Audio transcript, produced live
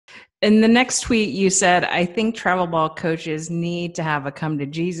In the next tweet, you said, I think travel ball coaches need to have a come to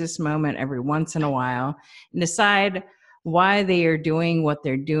Jesus moment every once in a while and decide why they are doing what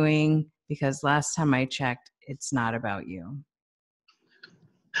they're doing, because last time I checked, it's not about you.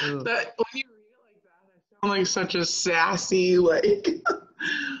 Ooh. That when you read it like that, I sound like such a sassy, like,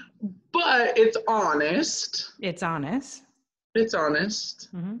 but it's honest. It's honest. It's honest.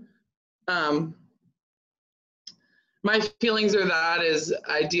 Mm-hmm. My feelings are that is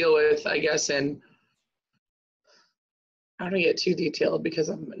I deal with, I guess, and I don't get too detailed because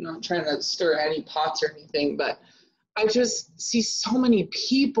I'm not trying to stir any pots or anything, but I just see so many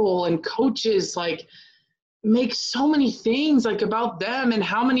people and coaches like make so many things like about them and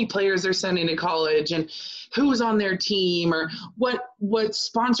how many players they're sending to college and who's on their team or what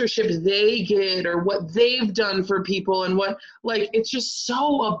sponsorship they get or what they've done for people and what, like, it's just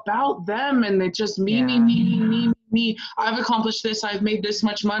so about them and it's just me. I've accomplished this. I've made this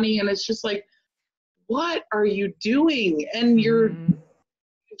much money. And it's just like, what are you doing? And you've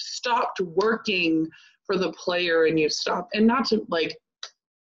stopped working for the player and you've stopped, and not to, like,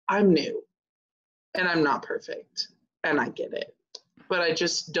 I'm new. And I'm not perfect, and I get it. But I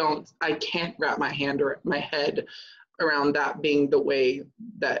can't wrap my head around that being the way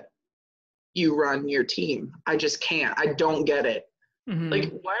that you run your team. I just can't. I don't get it. Mm-hmm.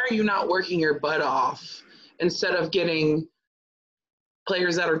 Like, why are you not working your butt off instead of getting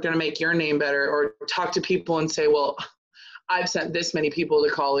players that are going to make your name better, or talk to people and say, well, I've sent this many people to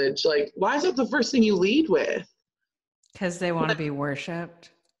college. Like, why is that the first thing you lead with? Because they want to be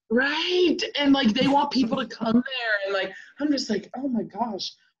worshipped. Right. And like they want people to come there and like I'm just like, oh my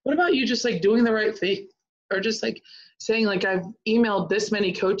gosh, what about you just like doing the right thing? Or just like saying like I've emailed this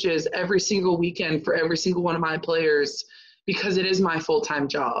many coaches every single weekend for every single one of my players because it is my full-time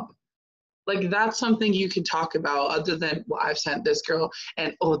job. Like that's something you can talk about other than, well, I've sent this girl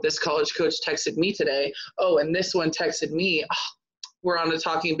and this college coach texted me today. Oh, and this one texted me. Oh, we're on a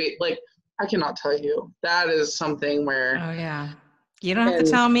talking bait. Like I cannot tell you. That is something where. Oh yeah. You don't have to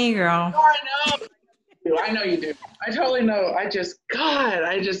tell me, girl. No, I know you do. I totally know.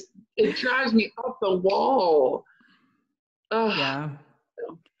 It drives me up the wall. Ugh. Yeah.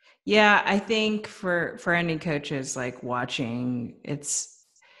 Yeah, I think for any coaches like watching,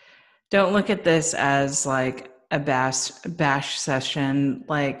 don't look at this as like a bash session.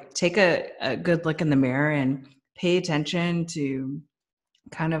 Like take a good look in the mirror and pay attention to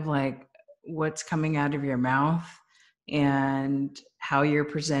kind of like what's coming out of your mouth and how you're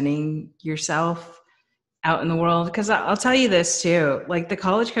presenting yourself out in the world. Because I'll tell you this too, like the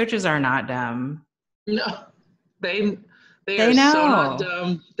college coaches are not dumb. No, they are know. so not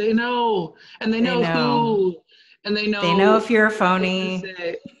dumb. They know, and they know who, and they know if you're a phony.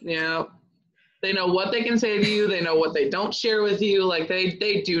 Yeah, they know what they can say to you. They know what they don't share with you. Like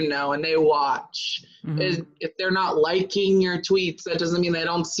they do know, and they watch. Mm-hmm. If they're not liking your tweets, that doesn't mean they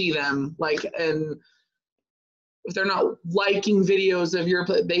don't see them. Like, and if they're not liking videos of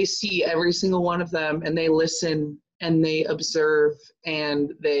they see every single one of them and they listen and they observe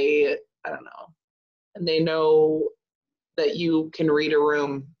and they know that you can read a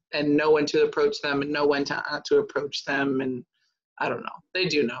room and know when to approach them and know when not to approach them. And I don't know. They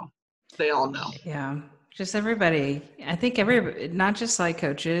do know. They all know. Yeah. Just everybody. I think not just like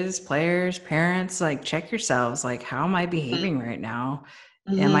coaches, players, parents, like check yourselves. Like, how am I behaving right now?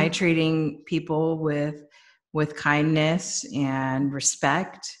 Mm-hmm. Am I treating people with kindness and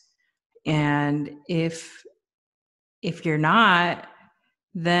respect? And if you're not,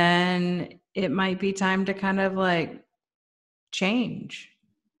 then it might be time to kind of like change.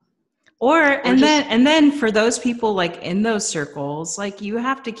 And then for those people like in those circles, like you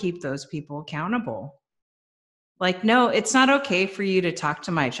have to keep those people accountable. Like, no, it's not okay for you to talk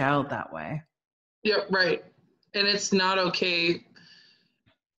to my child that way. Yeah, right. And it's not okay.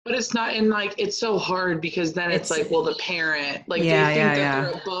 But it's not in like, it's so hard because then it's like, well, the parent, like they think that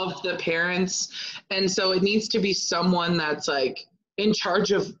they're above the parents. And so it needs to be someone that's like in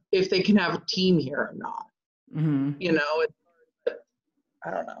charge of if they can have a team here or not. Mm-hmm. You know,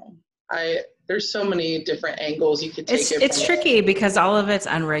 I don't know. There's so many different angles you could take it. It's tricky because all of it's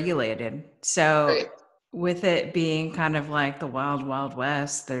unregulated. So with it being kind of like the wild, wild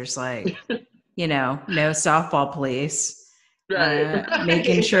west, there's like, no softball police. Right.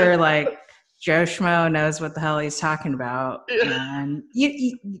 Making sure like Joe Schmo knows what the hell he's talking about. And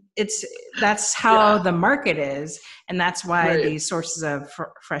that's how the market is. And that's why these sources of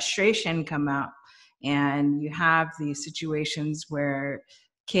frustration come out. And you have these situations where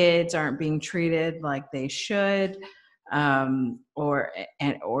kids aren't being treated like they should. or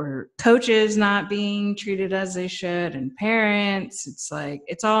coaches not being treated as they should, and parents. It's like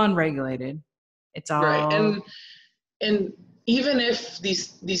it's all unregulated. It's all right. And even if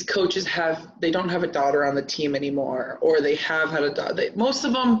these coaches they don't have a daughter on the team anymore, or they have had a daughter, most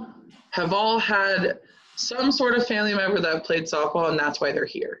of them have all had some sort of family member that played softball, and that's why they're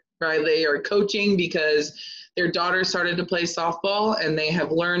here, right? They are coaching because their daughter started to play softball, and they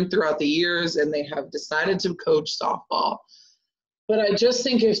have learned throughout the years, and they have decided to coach softball. But I just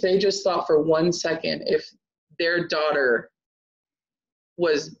think if they just thought for 1 second, if their daughter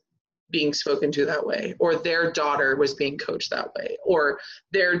was being spoken to that way, or their daughter was being coached that way, or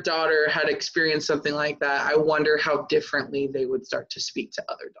their daughter had experienced something like that, I wonder how differently they would start to speak to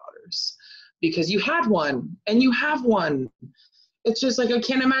other daughters. Because you had one, and you have one. It's just like, I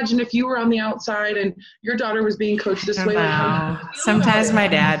can't imagine if you were on the outside and your daughter was being coached this way. Like, sometimes my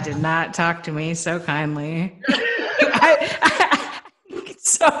dad did not talk to me so kindly.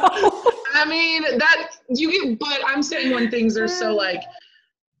 So I mean, that you get, but I'm saying when things are so like,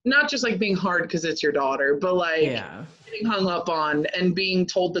 not just like being hard because it's your daughter, but like getting hung up on and being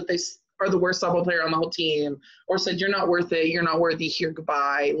told that they are the worst softball player on the whole team, or said you're not worth it, you're not worthy, here,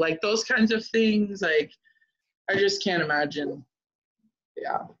 goodbye. Like those kinds of things. Like, I just can't imagine.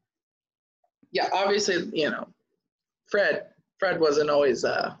 Yeah, obviously, Fred wasn't always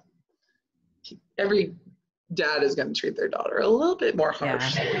every dad is going to treat their daughter a little bit more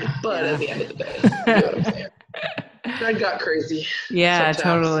harshly, but at the end of the day, you know what I'm saying? Fred got crazy. Yeah,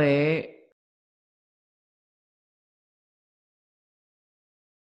 totally.